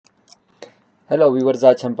Hello viewers,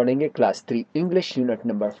 آج ہم پڑھیں گے class 3 English unit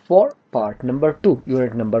number 4 part number 2۔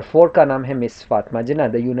 Unit number 4 کا نام ہے مس فاطمہ جناح۔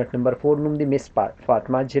 دا یونٹ نمبر 4 نوم دی مس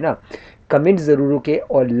فاطمہ جناح۔ کمنٹ ضرور کے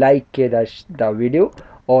اور لائک کے دا ویڈیو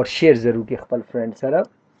اور شیئر ضرور کے خپل فرینڈ سره۔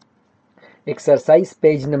 ایکسرسائز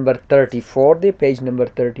پیج نمبر 34 دے، پیج نمبر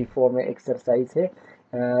 34 میں ایکسرسائز ہے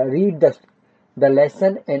read the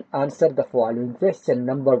lesson and answer the following question.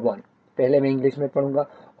 Number 1 پہلے میں انگلش میں پڑھوں گا۔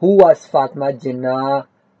 Who was Fatima Jinnah?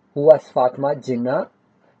 Who was Fatima Jinnah?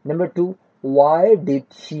 Number 2, why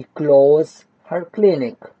did she close her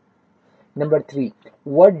clinic? Number 3,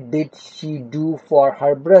 what did she do for her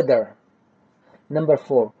brother? Number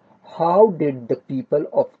 4, how did the people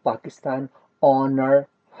of Pakistan honor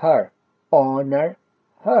her? Honor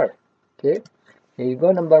her. Okay, here you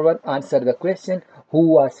go. Number 1, answer the question. Who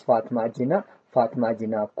was Fatima Jinnah? Fatima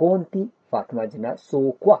Jinnah kaun thi? Fatima Jinnah so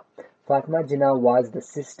kwa? Fatima Jinnah was the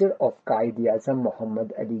sister of Qaid-e-Azam Muhammad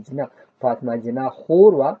Ali Jinnah. Fatima Jinnah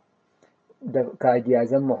Khorwa, the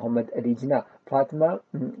Qaid-e-Azam Muhammad Ali Jinnah.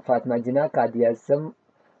 Fatima Jinnah Qaid-e-Azam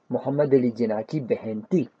Muhammad Ali Jinnah ki behan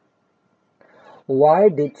thi. Why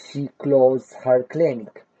did she close her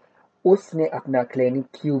clinic? उसने अपना clinic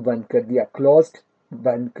क्यों बंद कर दिया? Closed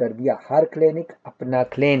बंद कर दिया हर clinic अपना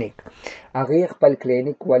क्लिनिक अगे खपल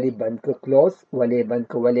क्लिनिक वाली बंद कर क्लोज वाले बंद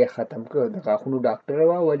कर वाले ख़त्म कर दगाखुनु डॉक्टर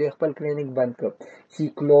वा वाले खपल क्लिनिक बंद कर। She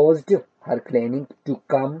closed her clinic to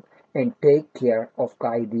come and take care of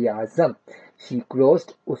Qaid-e-Azam. She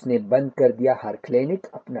closed उसने बंद कर दिया हर क्लिनिक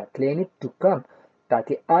अपना क्लिनिक to come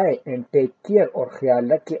ताकि आए and take care और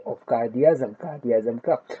ख्याल रखे of Qaid-e-Azam Qaid-e-Azam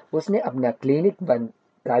का। उसने अपना क्लिनिक बंद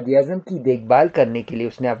قائد-ے-اعظم کی دیکھ بھال کرنے کے لیے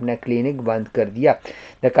اس نے اپنا کلینک بند کر دیا۔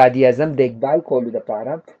 دا قائد-ے-اعظم دیکھ بھال کولو دا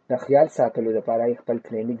پارا دا خیال ساتلو دا پارا خپل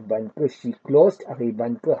کلینک بند کر۔ شی کلوزڈ اگئی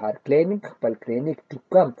بند کر ہر کلینک خپل کلینک ٹو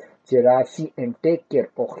کم چه راشی اینڈ ٹیک کیر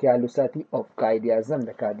او خیال ساتي او قائد-ے-اعظم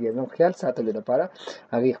دا قائد-ے-اعظم خیال ساتلو دا پارا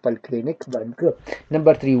اگئی خپل کلینک بند کر۔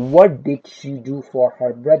 Number 3 what did she do for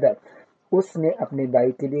her brother؟ اس نے اپنے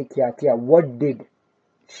بھائی کے لیے کیا کیا؟ what did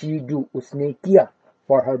she do اس نے کیا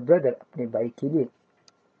for her brother اپنے بھائی کے لیے۔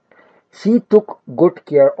 She took good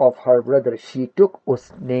care of her brother. She took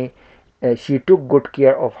good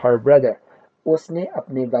care of her brother. اس نے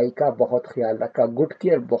اپنے بھائی کا بہت خیال رکھا۔ good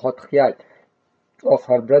care بہت خیال of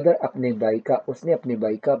her brother اپنے بھائی کا، اس نے اپنے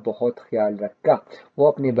بھائی کا بہت خیال رکھا، وہ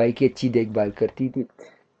اپنے بھائی کی اچھی دیکھ بھال کرتی تھی۔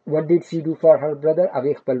 what did she do for her brother؟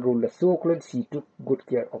 اگے خپل role سوکل she took good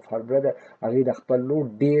care of her brother اگے خپل رول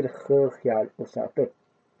ډیر ښه خیال وساتل۔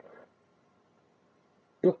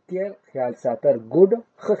 took care خیال ساتر good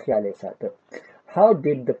خ خیال ساتر۔ how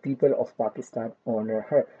did the people of Pakistan honor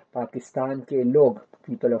her؟ Pakistan کے لوگ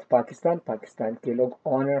people of Pakistan پاکستان کے لوگ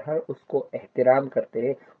honor her اس کو احترام کرتے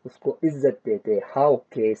ہیں، اس کو عزت دیتے ہیں۔ how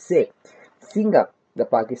کیسے؟ سنگا دا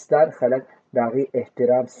پاکستان خلق داغی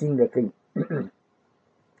احترام سنگا کی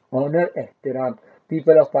honor احترام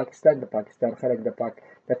people of Pakistan دا پاکستان خلق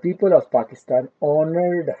the people of Pakistan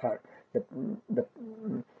honored her the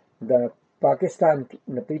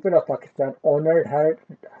people of Pakistan honored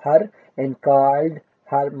her and called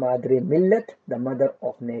her madre millat the mother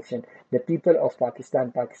of nation. The people of Pakistan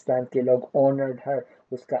Pakistan کے لوگ honored her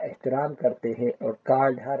اس کا احترام کرتے ہیں اور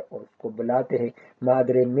called her اور اس کو بلاتے ہیں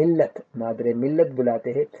madre millat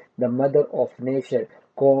بلاتے ہیں the mother of nation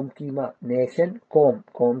قوم کی ماں nation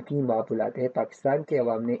قوم کی ماں بلاتے ہیں۔ پاکستان کے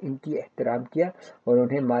عوام نے ان کی احترام کیا اور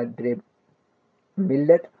انہیں madre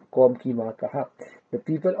millat قوم کی ماں کہا۔ The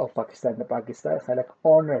people of Pakistan the Pakistan خلق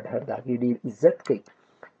honored her داغی دیر عزت کی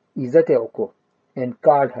عزت ہے کو and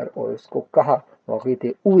called her اور اس کو کہا وغیتے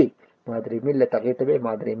اوئی مادری ملت اغیتے بے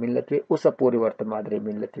مادری ملت وے اسا پوری ورط مادری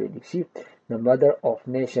ملت وے دیکھشی the mother of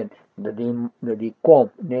nation دی قوم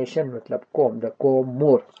nation مطلب قوم the قوم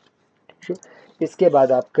مور۔ اس کے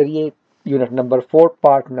بعد آپ کریے یونٹ نمبر 4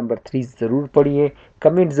 پارٹ نمبر 3 ضرور پڑھیے،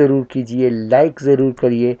 کمنٹ ضرور کیجئے، لائک ضرور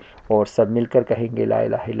کریے اور سب مل کر کہیں گے لا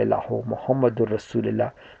الہ الا اللہ محمد الرسول اللہ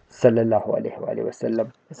صلی اللہ علیہ وآلہ وسلم۔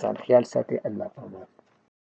 انسان خیال ساتھ اللہ پامان۔